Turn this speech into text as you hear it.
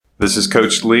This is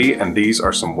Coach Lee, and these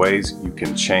are some ways you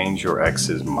can change your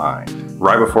ex's mind.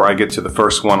 Right before I get to the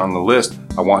first one on the list,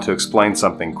 I want to explain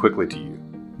something quickly to you.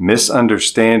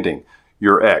 Misunderstanding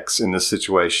your ex in this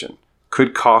situation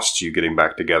could cost you getting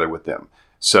back together with them.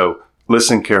 So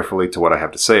listen carefully to what I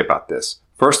have to say about this.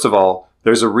 First of all,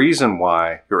 there's a reason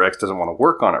why your ex doesn't want to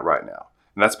work on it right now.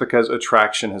 And that's because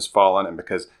attraction has fallen and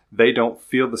because they don't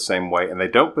feel the same way and they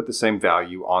don't put the same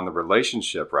value on the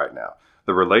relationship right now.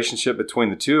 The relationship between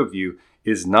the two of you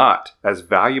is not as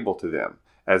valuable to them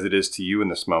as it is to you in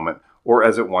this moment or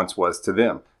as it once was to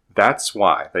them. That's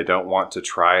why they don't want to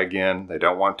try again. They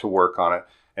don't want to work on it.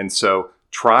 And so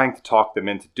trying to talk them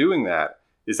into doing that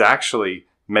is actually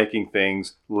making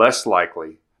things less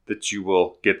likely that you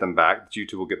will get them back, that you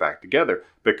two will get back together,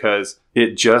 because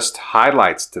it just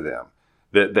highlights to them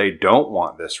that they don't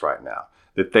want this right now,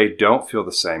 that they don't feel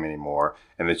the same anymore,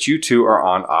 and that you two are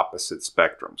on opposite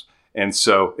spectrums. And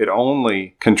so it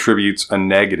only contributes a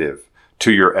negative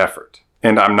to your effort.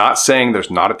 And I'm not saying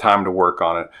there's not a time to work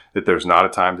on it, that there's not a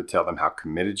time to tell them how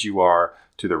committed you are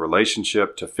to the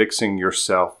relationship, to fixing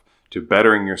yourself, to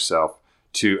bettering yourself,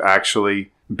 to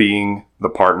actually being the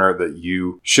partner that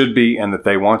you should be and that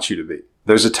they want you to be.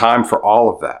 There's a time for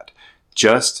all of that,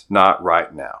 just not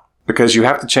right now, because you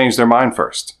have to change their mind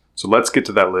first. So let's get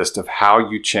to that list of how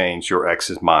you change your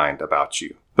ex's mind about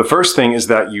you. The first thing is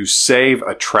that you save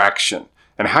attraction.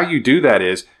 And how you do that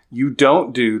is you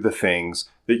don't do the things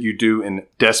that you do in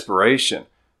desperation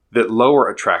that lower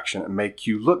attraction and make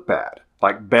you look bad,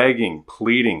 like begging,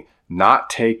 pleading, not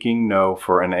taking no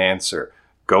for an answer,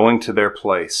 going to their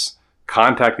place,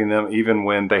 contacting them even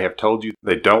when they have told you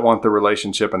they don't want the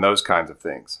relationship, and those kinds of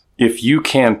things. If you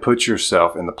can put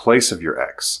yourself in the place of your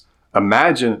ex,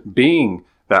 imagine being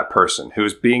that person who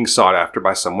is being sought after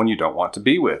by someone you don't want to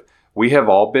be with. We have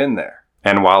all been there.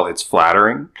 And while it's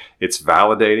flattering, it's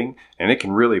validating, and it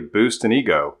can really boost an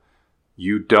ego,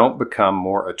 you don't become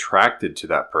more attracted to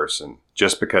that person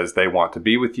just because they want to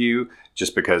be with you,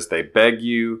 just because they beg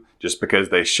you, just because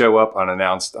they show up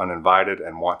unannounced, uninvited,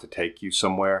 and want to take you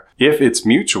somewhere. If it's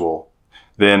mutual,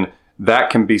 then that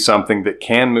can be something that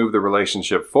can move the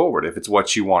relationship forward if it's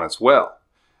what you want as well.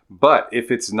 But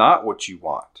if it's not what you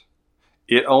want,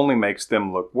 it only makes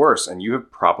them look worse. And you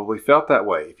have probably felt that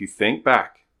way. If you think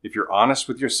back, if you're honest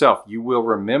with yourself, you will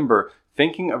remember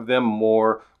thinking of them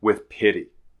more with pity,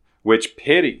 which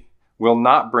pity will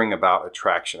not bring about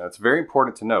attraction. That's very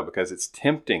important to know because it's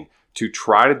tempting to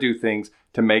try to do things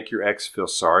to make your ex feel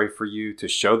sorry for you, to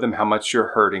show them how much you're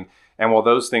hurting. And while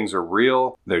those things are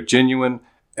real, they're genuine,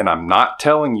 and I'm not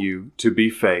telling you to be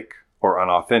fake or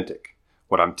unauthentic.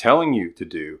 What I'm telling you to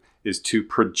do is to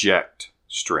project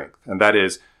strength. And that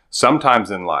is,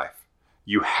 sometimes in life,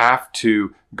 you have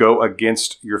to go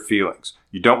against your feelings.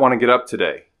 You don't want to get up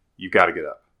today. You got to get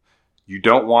up. You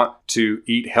don't want to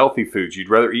eat healthy foods. You'd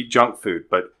rather eat junk food,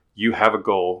 but you have a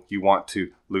goal. You want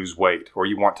to lose weight or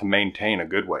you want to maintain a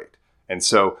good weight. And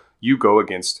so you go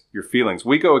against your feelings.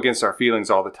 We go against our feelings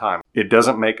all the time. It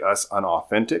doesn't make us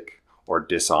unauthentic or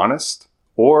dishonest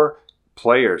or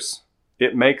players.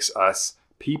 It makes us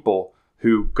people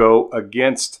who go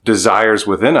against desires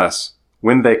within us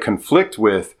when they conflict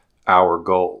with our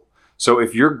goal. So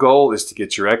if your goal is to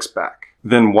get your ex back,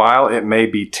 then while it may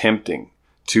be tempting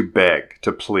to beg,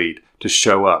 to plead, to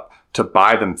show up, to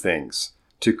buy them things,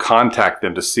 to contact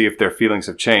them to see if their feelings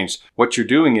have changed, what you're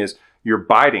doing is you're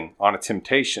biting on a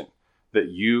temptation that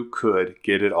you could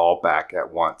get it all back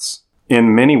at once.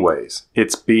 In many ways,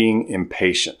 it's being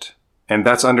impatient, and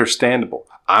that's understandable.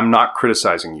 I'm not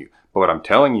criticizing you, but what I'm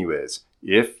telling you is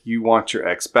if you want your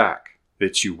ex back,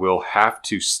 that you will have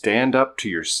to stand up to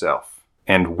yourself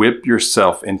and whip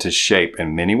yourself into shape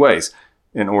in many ways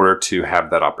in order to have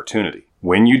that opportunity.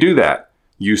 When you do that,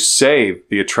 you save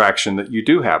the attraction that you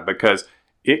do have because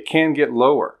it can get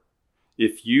lower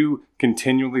if you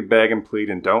continually beg and plead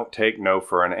and don't take no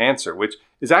for an answer, which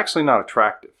is actually not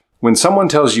attractive. When someone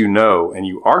tells you no and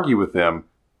you argue with them,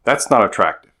 that's not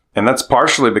attractive. And that's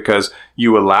partially because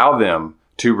you allow them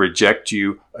to reject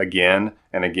you again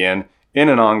and again in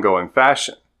an ongoing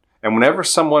fashion. And whenever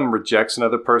someone rejects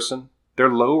another person, they're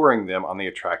lowering them on the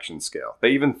attraction scale. They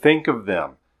even think of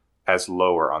them as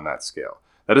lower on that scale.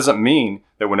 That doesn't mean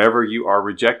that whenever you are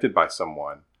rejected by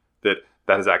someone, that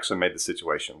has actually made the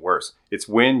situation worse. It's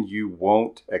when you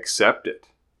won't accept it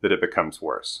that it becomes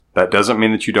worse. That doesn't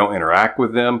mean that you don't interact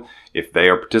with them if they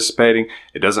are participating.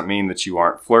 It doesn't mean that you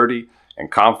aren't flirty and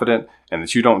confident and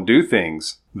that you don't do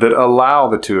things that allow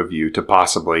the two of you to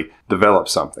possibly develop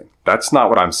something. That's not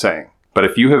what I'm saying. But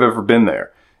if you have ever been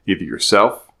there, either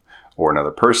yourself or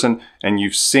another person, and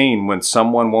you've seen when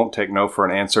someone won't take no for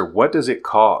an answer, what does it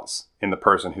cause in the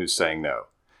person who's saying no?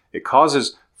 It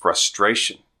causes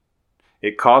frustration.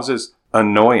 It causes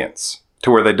annoyance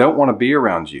to where they don't want to be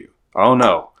around you. Oh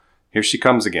no, here she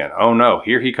comes again. Oh no,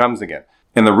 here he comes again.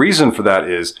 And the reason for that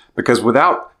is because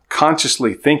without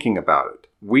consciously thinking about it,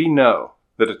 we know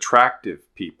that attractive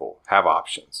people have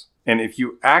options. And if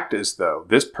you act as though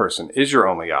this person is your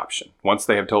only option, once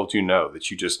they have told you no,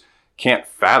 that you just can't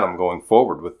fathom going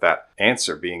forward with that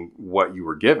answer being what you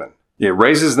were given, it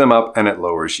raises them up and it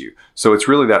lowers you. So it's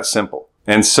really that simple.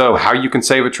 And so how you can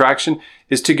save attraction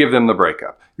is to give them the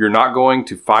breakup. You're not going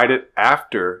to fight it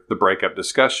after the breakup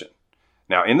discussion.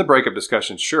 Now, in the breakup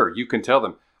discussion, sure, you can tell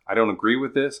them, I don't agree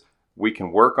with this. We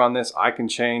can work on this. I can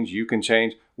change. You can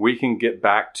change. We can get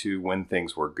back to when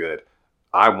things were good.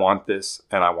 I want this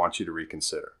and I want you to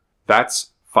reconsider.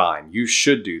 That's fine. You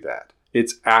should do that.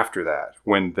 It's after that,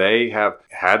 when they have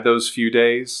had those few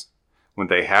days, when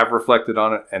they have reflected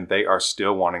on it and they are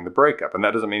still wanting the breakup. And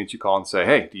that doesn't mean that you call and say,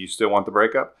 hey, do you still want the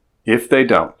breakup? If they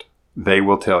don't, they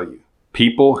will tell you.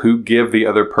 People who give the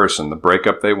other person the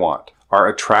breakup they want are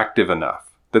attractive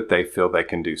enough that they feel they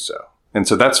can do so. And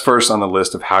so that's first on the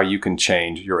list of how you can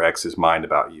change your ex's mind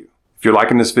about you. If you're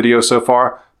liking this video so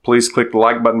far, please click the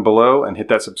like button below and hit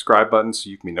that subscribe button so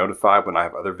you can be notified when I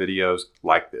have other videos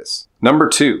like this. Number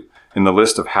 2 in the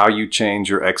list of how you change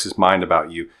your ex's mind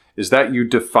about you is that you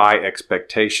defy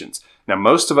expectations. Now,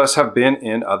 most of us have been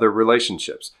in other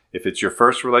relationships. If it's your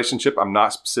first relationship, I'm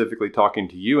not specifically talking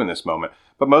to you in this moment,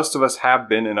 but most of us have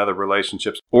been in other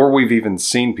relationships, or we've even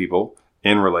seen people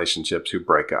in relationships who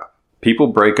break up. People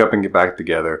break up and get back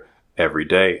together every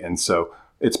day. And so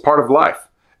it's part of life.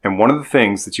 And one of the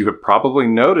things that you have probably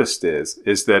noticed is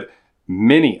that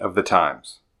many of the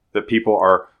times that people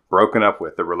are broken up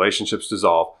with, the relationships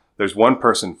dissolve, there's one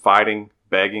person fighting,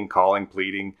 begging, calling,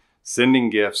 pleading, sending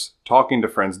gifts, talking to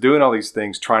friends, doing all these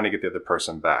things, trying to get the other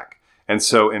person back. And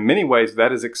so in many ways,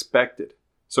 that is expected.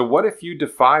 So what if you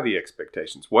defy the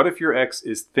expectations? What if your ex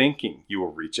is thinking you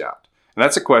will reach out? And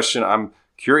that's a question I'm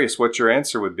curious what your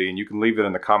answer would be, and you can leave it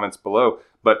in the comments below.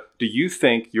 But do you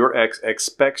think your ex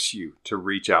expects you to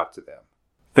reach out to them?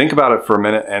 Think about it for a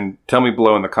minute and tell me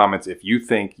below in the comments if you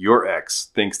think your ex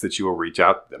thinks that you will reach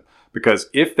out to them. Because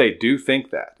if they do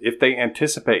think that, if they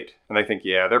anticipate and they think,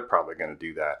 yeah, they're probably going to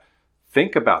do that,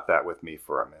 think about that with me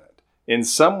for a minute. In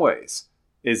some ways,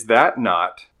 is that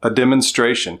not a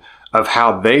demonstration of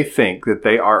how they think that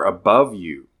they are above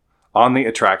you on the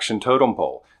attraction totem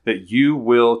pole? That you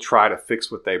will try to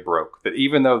fix what they broke. That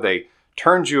even though they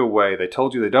turned you away, they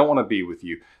told you they don't want to be with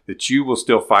you, that you will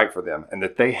still fight for them. And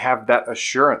that they have that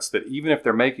assurance that even if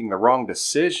they're making the wrong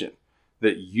decision,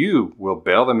 that you will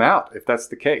bail them out if that's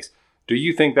the case. Do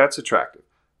you think that's attractive?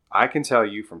 I can tell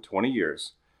you from 20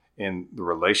 years in the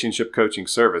relationship coaching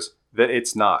service that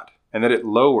it's not, and that it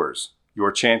lowers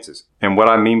your chances. And what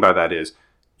I mean by that is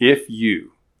if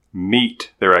you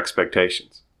meet their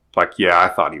expectations, like, yeah, I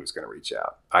thought he was going to reach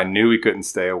out. I knew he couldn't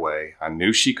stay away. I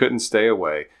knew she couldn't stay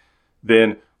away.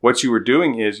 Then what you were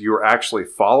doing is you were actually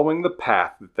following the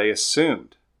path that they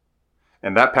assumed.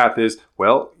 And that path is,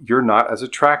 well, you're not as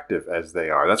attractive as they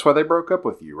are. That's why they broke up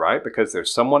with you, right? Because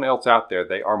there's someone else out there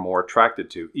they are more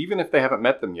attracted to. Even if they haven't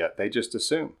met them yet, they just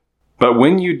assume. But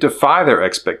when you defy their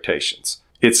expectations,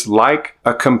 it's like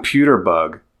a computer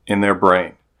bug in their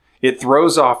brain. It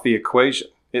throws off the equation.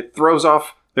 It throws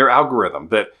off their algorithm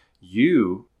that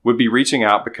you would be reaching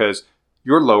out because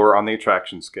you're lower on the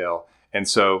attraction scale. And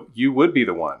so you would be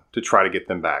the one to try to get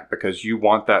them back because you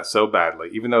want that so badly,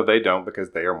 even though they don't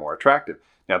because they are more attractive.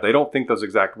 Now, they don't think those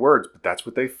exact words, but that's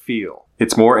what they feel.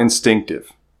 It's more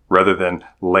instinctive rather than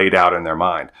laid out in their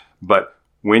mind. But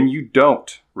when you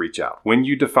don't reach out, when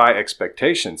you defy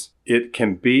expectations, it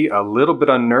can be a little bit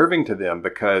unnerving to them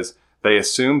because they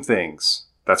assume things.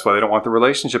 That's why they don't want the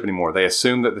relationship anymore. They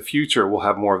assume that the future will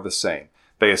have more of the same.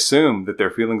 They assume that their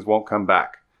feelings won't come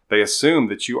back. They assume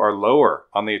that you are lower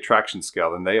on the attraction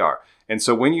scale than they are. And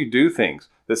so when you do things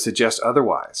that suggest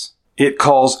otherwise, it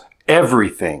calls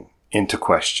everything into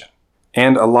question.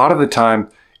 And a lot of the time,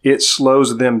 it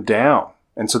slows them down.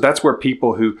 And so that's where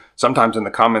people who sometimes in the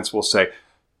comments will say,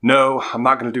 no, I'm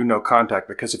not going to do no contact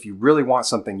because if you really want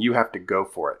something, you have to go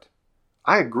for it.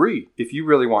 I agree. If you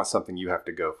really want something, you have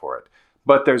to go for it.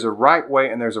 But there's a right way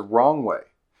and there's a wrong way.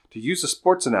 To use a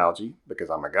sports analogy, because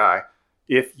I'm a guy,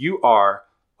 if you are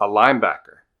a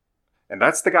linebacker, and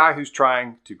that's the guy who's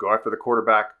trying to go after the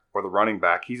quarterback or the running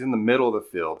back, he's in the middle of the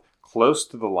field, close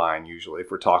to the line usually,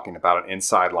 if we're talking about an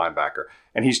inside linebacker,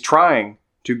 and he's trying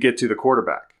to get to the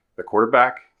quarterback. The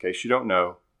quarterback, in case you don't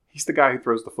know, he's the guy who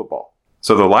throws the football.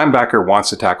 So the linebacker wants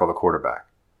to tackle the quarterback.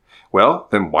 Well,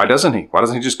 then why doesn't he? Why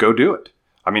doesn't he just go do it?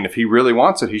 I mean, if he really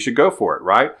wants it, he should go for it,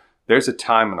 right? there's a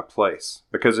time and a place.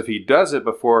 Because if he does it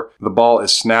before the ball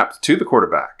is snapped to the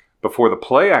quarterback, before the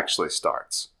play actually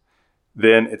starts,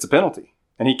 then it's a penalty.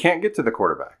 And he can't get to the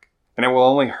quarterback. And it will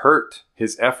only hurt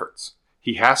his efforts.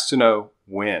 He has to know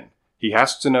when. He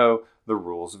has to know the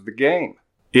rules of the game.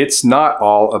 It's not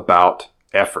all about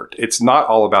effort. It's not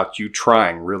all about you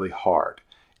trying really hard.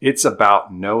 It's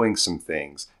about knowing some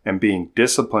things and being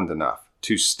disciplined enough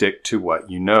to stick to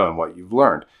what you know and what you've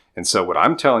learned. And so what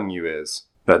I'm telling you is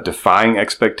that defying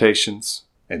expectations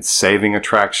and saving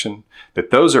attraction, that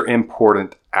those are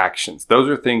important actions. Those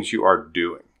are things you are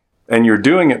doing. And you're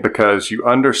doing it because you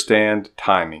understand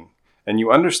timing. And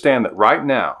you understand that right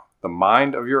now, the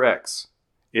mind of your ex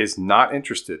is not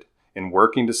interested in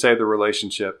working to save the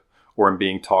relationship or in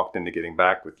being talked into getting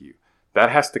back with you. That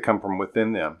has to come from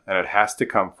within them, and it has to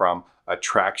come from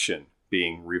attraction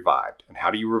being revived. And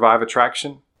how do you revive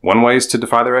attraction? One way is to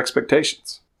defy their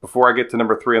expectations. Before I get to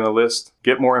number 3 on the list,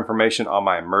 get more information on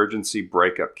my emergency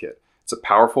breakup kit. It's a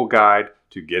powerful guide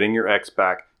to getting your ex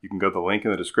back. You can go to the link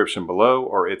in the description below,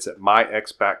 or it's at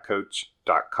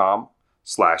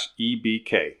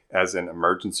myexbackcoach.com/EBK, as in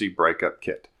emergency breakup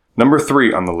kit. Number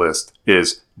 3 on the list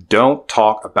is don't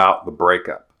talk about the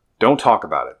breakup. Don't talk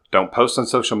about it. Don't post on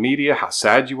social media how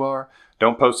sad you are.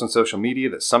 Don't post on social media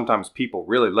that sometimes people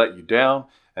really let you down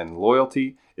and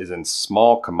loyalty is a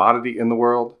small commodity in the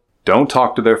world. Don't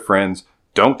talk to their friends.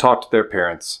 Don't talk to their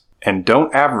parents. And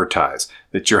don't advertise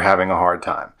that you're having a hard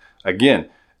time. Again,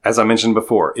 as I mentioned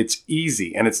before, it's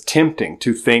easy and it's tempting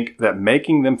to think that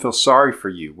making them feel sorry for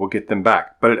you will get them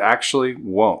back, but it actually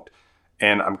won't.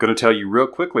 And I'm going to tell you real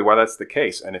quickly why that's the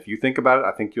case. And if you think about it,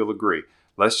 I think you'll agree.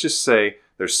 Let's just say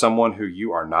there's someone who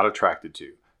you are not attracted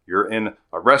to. You're in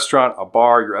a restaurant, a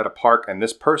bar, you're at a park, and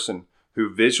this person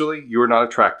who visually you are not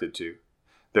attracted to,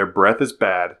 their breath is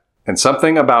bad, and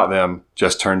something about them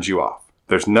just turns you off.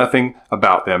 There's nothing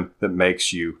about them that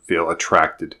makes you feel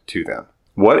attracted to them.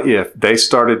 What if they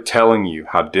started telling you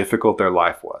how difficult their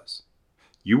life was?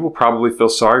 You will probably feel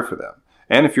sorry for them.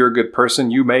 And if you're a good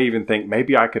person, you may even think,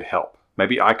 maybe I could help.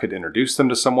 Maybe I could introduce them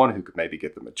to someone who could maybe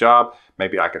get them a job.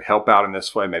 Maybe I could help out in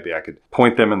this way. Maybe I could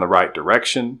point them in the right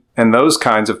direction. And those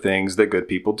kinds of things that good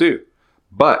people do.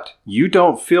 But you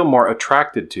don't feel more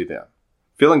attracted to them.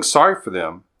 Feeling sorry for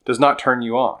them does not turn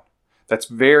you on. That's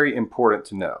very important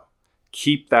to know.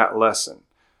 Keep that lesson,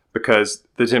 because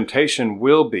the temptation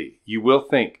will be, you will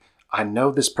think, I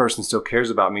know this person still cares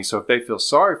about me, so if they feel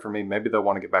sorry for me, maybe they'll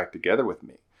want to get back together with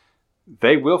me.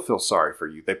 They will feel sorry for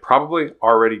you. They probably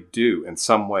already do in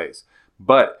some ways,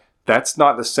 but that's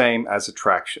not the same as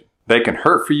attraction. They can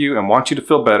hurt for you and want you to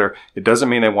feel better. It doesn't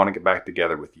mean they want to get back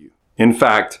together with you. In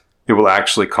fact, it will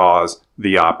actually cause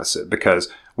the opposite, because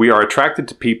we are attracted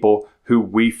to people who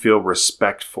we feel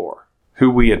respect for, who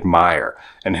we admire,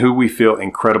 and who we feel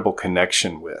incredible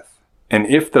connection with. And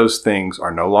if those things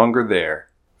are no longer there,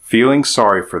 feeling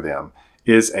sorry for them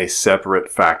is a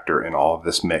separate factor in all of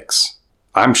this mix.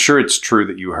 I'm sure it's true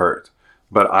that you hurt,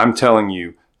 but I'm telling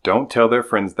you, don't tell their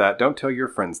friends that, don't tell your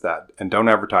friends that, and don't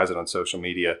advertise it on social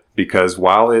media, because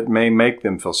while it may make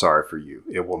them feel sorry for you,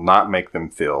 it will not make them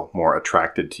feel more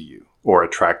attracted to you, or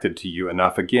attracted to you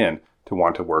enough again to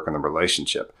want to work on the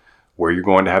relationship. Where you're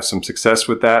going to have some success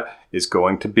with that is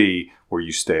going to be where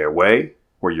you stay away,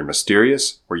 where you're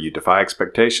mysterious, where you defy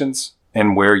expectations,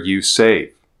 and where you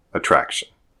save attraction.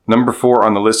 Number 4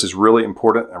 on the list is really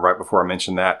important, and right before I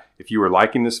mention that, if you are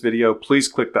liking this video, please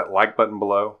click that like button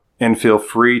below and feel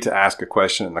free to ask a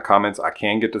question in the comments. I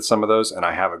can get to some of those, and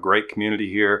I have a great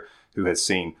community here who has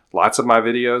seen lots of my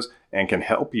videos and can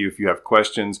help you if you have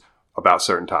questions about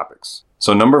certain topics.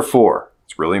 So number 4,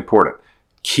 it's really important.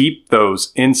 Keep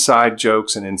those inside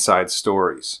jokes and inside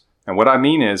stories. And what I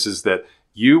mean is that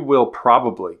you will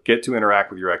probably get to interact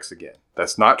with your ex again.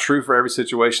 That's not true for every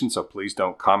situation, so please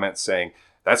don't comment saying,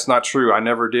 that's not true, I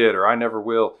never did, or I never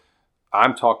will.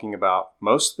 I'm talking about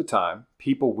most of the time,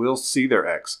 people will see their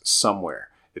ex somewhere.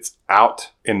 It's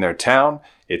out in their town,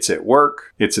 it's at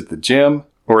work, it's at the gym,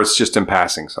 or it's just in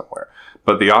passing somewhere.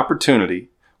 But the opportunity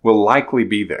will likely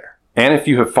be there. And if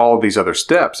you have followed these other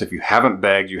steps, if you haven't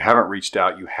begged, you haven't reached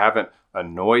out, you haven't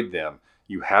annoyed them,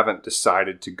 you haven't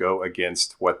decided to go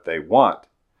against what they want,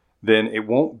 then it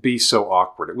won't be so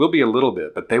awkward. It will be a little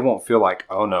bit, but they won't feel like,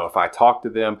 oh no, if I talk to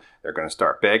them, they're going to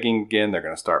start begging again, they're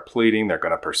going to start pleading, they're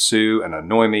going to pursue and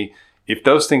annoy me. If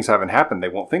those things haven't happened, they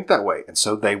won't think that way, and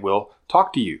so they will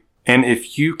talk to you. And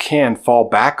if you can fall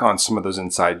back on some of those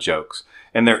inside jokes,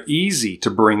 and they're easy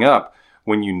to bring up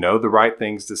when you know the right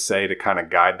things to say to kind of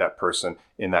guide that person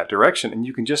in that direction, and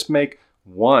you can just make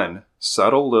one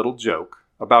subtle little joke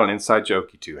about an inside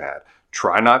joke you two had.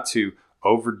 Try not to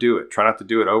overdo it. Try not to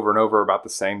do it over and over about the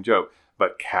same joke,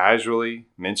 but casually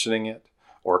mentioning it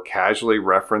or casually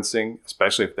referencing,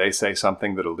 especially if they say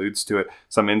something that alludes to it,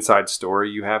 some inside story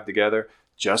you have together,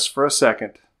 just for a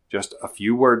second, just a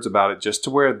few words about it, just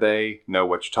to where they know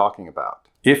what you're talking about.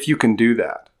 If you can do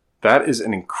that, that is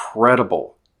an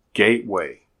incredible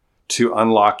gateway to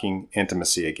unlocking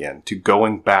intimacy again, to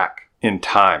going back in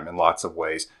time in lots of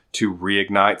ways, to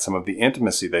reignite some of the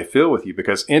intimacy they feel with you.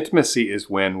 Because intimacy is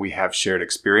when we have shared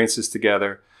experiences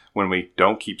together, when we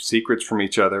don't keep secrets from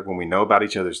each other, when we know about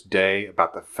each other's day,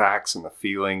 about the facts and the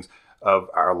feelings of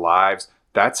our lives.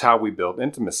 That's how we build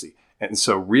intimacy. And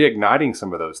so reigniting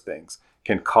some of those things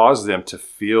can cause them to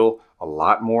feel a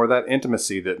lot more of that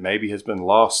intimacy that maybe has been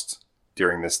lost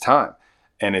during this time.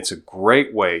 And it's a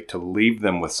great way to leave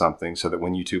them with something so that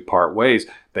when you two part ways,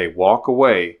 they walk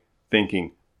away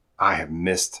thinking, I have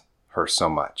missed her so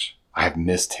much. I have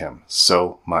missed him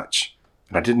so much.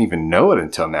 And I didn't even know it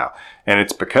until now. And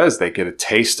it's because they get a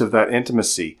taste of that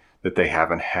intimacy that they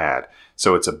haven't had.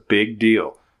 So it's a big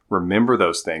deal. Remember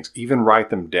those things, even write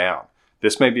them down.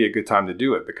 This may be a good time to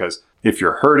do it because if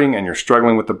you're hurting and you're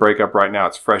struggling with the breakup right now,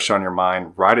 it's fresh on your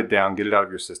mind, write it down, get it out of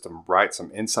your system, write some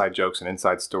inside jokes and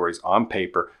inside stories on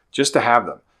paper just to have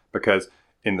them. Because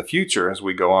in the future, as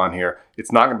we go on here,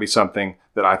 it's not going to be something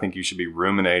that I think you should be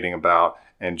ruminating about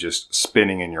and just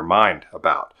spinning in your mind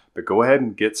about. But go ahead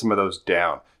and get some of those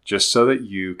down just so that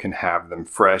you can have them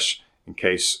fresh in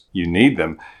case you need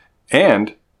them.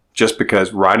 And just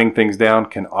because writing things down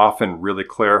can often really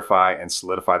clarify and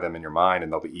solidify them in your mind,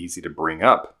 and they'll be easy to bring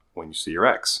up when you see your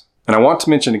ex. And I want to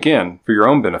mention again, for your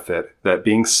own benefit, that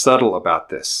being subtle about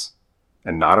this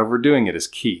and not overdoing it is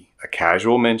key. A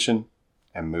casual mention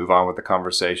and move on with the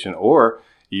conversation, or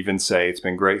even say, it's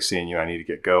been great seeing you, I need to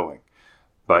get going.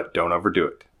 But don't overdo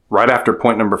it. Right after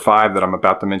point number 5 that I'm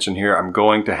about to mention here, I'm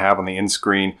going to have on the end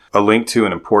screen a link to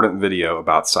an important video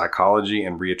about psychology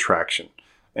and reattraction.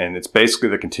 And it's basically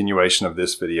the continuation of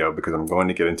this video because I'm going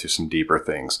to get into some deeper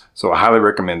things. So I highly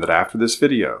recommend that after this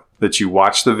video, that you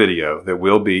watch the video that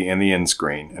will be in the end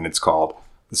screen, and it's called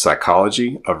The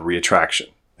Psychology of Reattraction.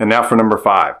 And now for number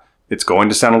 5. It's going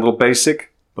to sound a little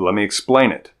basic, but let me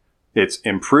explain it. It's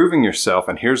improving yourself,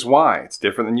 and here's why. It's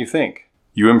different than you think.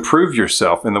 You improve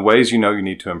yourself in the ways you know you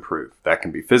need to improve. That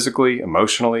can be physically,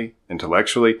 emotionally,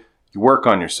 intellectually. You work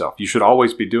on yourself. You should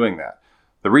always be doing that.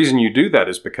 The reason you do that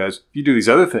is because you do these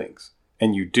other things,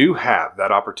 and you do have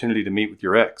that opportunity to meet with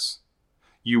your ex.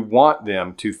 You want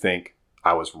them to think,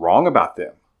 I was wrong about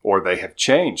them, or they have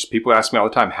changed. People ask me all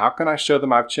the time, how can I show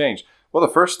them I've changed? Well,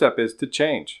 the first step is to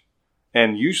change.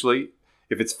 And usually,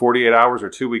 if it's 48 hours or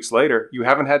 2 weeks later, you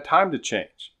haven't had time to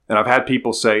change. And I've had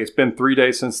people say, it's been 3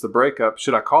 days since the breakup.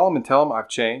 Should I call them and tell them I've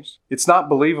changed? It's not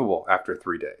believable after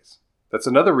 3 days. That's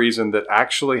another reason that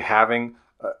actually having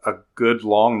a good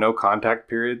long no contact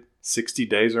period, 60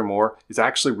 days or more, is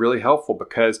actually really helpful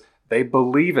because they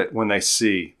believe it when they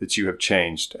see that you have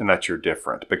changed and that you're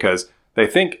different. Because they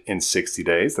think in 60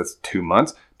 days, that's 2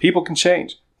 months, people can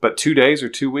change. But 2 days or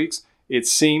 2 weeks, it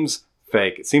seems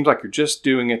fake. It seems like you're just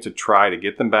doing it to try to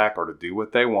get them back or to do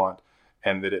what they want,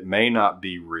 and that it may not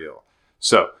be real.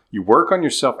 So you work on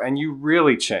yourself and you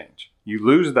really change. You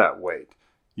lose that weight.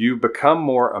 You become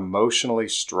more emotionally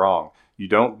strong. You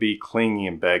don't be clingy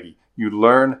and beggy. You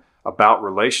learn about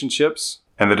relationships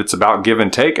and that it's about give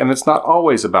and take, and it's not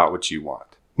always about what you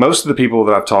want. Most of the people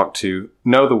that I've talked to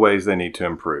know the ways they need to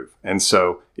improve. And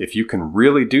so if you can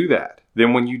really do that,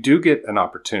 then when you do get an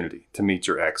opportunity to meet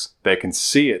your ex, they can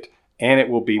see it and it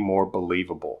will be more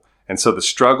believable. And so the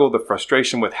struggle, the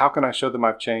frustration with how can I show them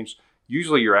I've changed,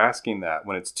 usually you're asking that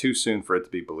when it's too soon for it to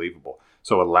be believable.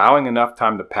 So allowing enough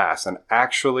time to pass and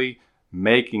actually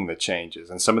making the changes.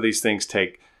 And some of these things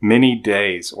take many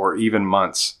days or even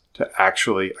months to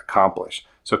actually accomplish.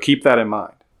 So keep that in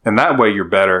mind. And that way you're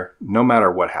better no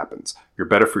matter what happens. You're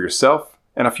better for yourself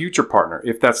and a future partner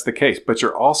if that's the case. But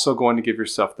you're also going to give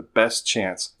yourself the best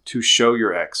chance to show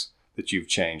your ex that you've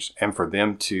changed and for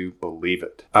them to believe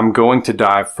it. I'm going to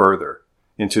dive further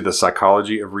into the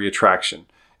psychology of reattraction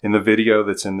in the video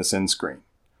that's in this end screen.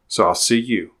 So I'll see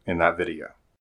you in that video.